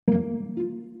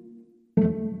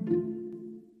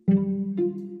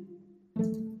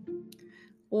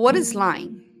What is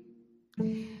lying?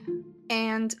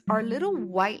 And are little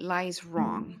white lies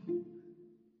wrong?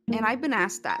 And I've been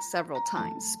asked that several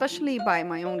times, especially by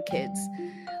my own kids.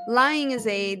 Lying is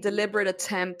a deliberate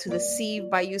attempt to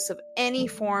deceive by use of any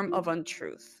form of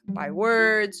untruth, by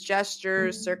words,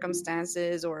 gestures,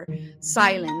 circumstances, or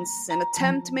silence. An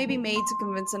attempt may be made to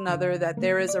convince another that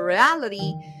there is a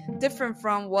reality different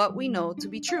from what we know to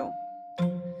be true.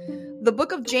 The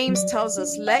book of James tells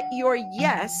us, let your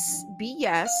yes be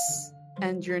yes,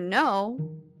 and your no,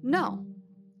 no,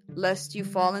 lest you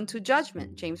fall into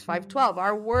judgment. James 5:12.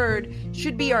 Our word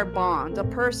should be our bond. A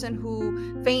person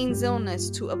who feigns illness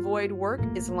to avoid work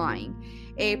is lying.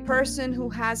 A person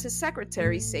who has his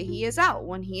secretary say he is out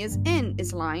when he is in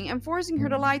is lying and forcing her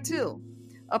to lie too.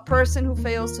 A person who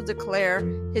fails to declare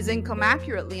his income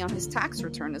accurately on his tax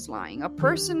return is lying. A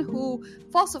person who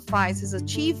falsifies his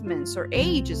achievements or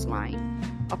age is lying.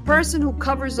 A person who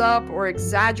covers up or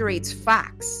exaggerates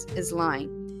facts is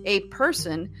lying. A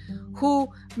person who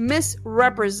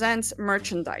misrepresents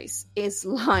merchandise is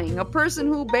lying. A person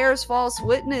who bears false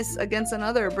witness against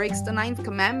another breaks the 9th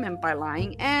commandment by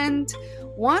lying. And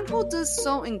one who does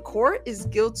so in court is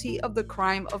guilty of the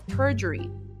crime of perjury.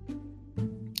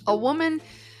 A woman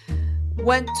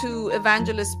went to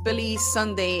Evangelist Billy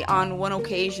Sunday on one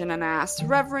occasion and asked,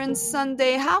 Reverend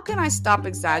Sunday, how can I stop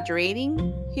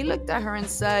exaggerating? He looked at her and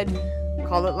said,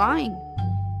 call it lying.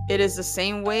 It is the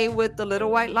same way with the little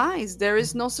white lies. There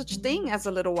is no such thing as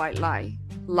a little white lie.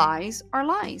 Lies are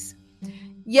lies.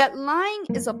 Yet lying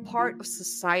is a part of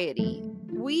society.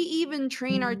 We even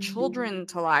train our children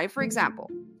to lie. For example,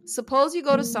 suppose you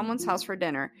go to someone's house for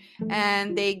dinner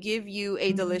and they give you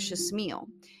a delicious meal.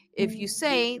 If you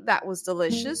say that was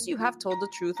delicious, you have told the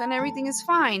truth and everything is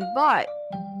fine. But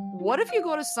what if you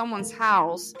go to someone's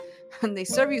house and they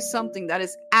serve you something that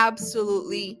is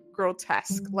absolutely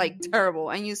grotesque, like terrible,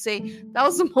 and you say, that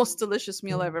was the most delicious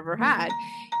meal I've ever had?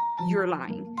 You're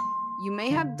lying. You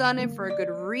may have done it for a good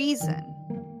reason,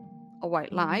 a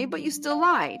white lie, but you still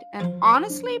lied. And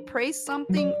honestly, praise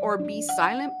something or be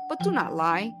silent, but do not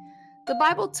lie. The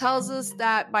Bible tells us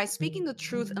that by speaking the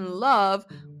truth in love,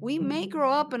 we may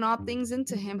grow up in all things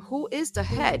into him who is the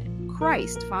head,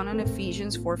 Christ, found in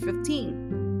Ephesians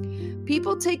 4:15.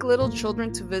 People take little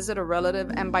children to visit a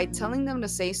relative, and by telling them to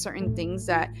say certain things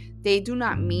that they do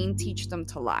not mean, teach them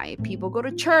to lie. People go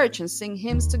to church and sing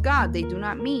hymns to God they do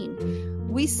not mean.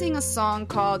 We sing a song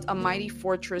called A Mighty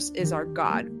Fortress Is Our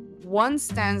God. One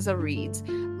stanza reads,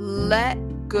 let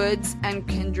goods and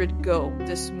kindred go,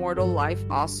 this mortal life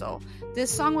also.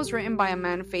 This song was written by a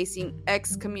man facing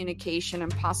excommunication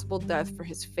and possible death for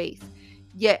his faith.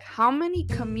 Yet how many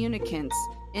communicants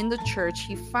in the church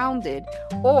he founded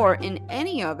or in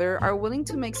any other are willing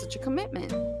to make such a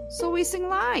commitment? So we sing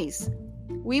lies.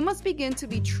 We must begin to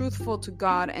be truthful to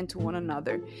God and to one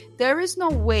another. There is no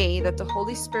way that the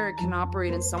Holy Spirit can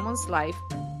operate in someone's life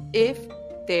if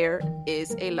there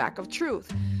is a lack of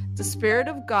truth. The Spirit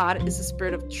of God is the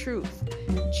Spirit of truth.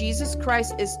 Jesus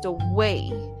Christ is the way,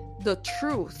 the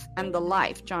truth, and the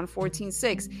life. John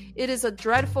 14:6. It is a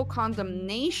dreadful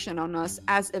condemnation on us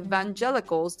as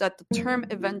evangelicals that the term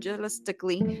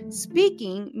evangelistically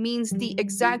speaking means the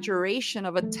exaggeration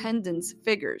of attendance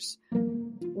figures.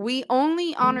 We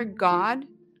only honor God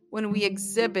when we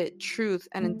exhibit truth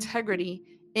and integrity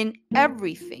in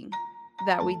everything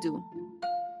that we do.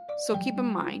 So keep in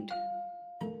mind,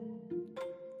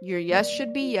 your yes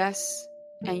should be yes,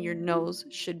 and your no's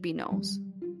should be no's.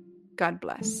 God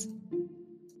bless.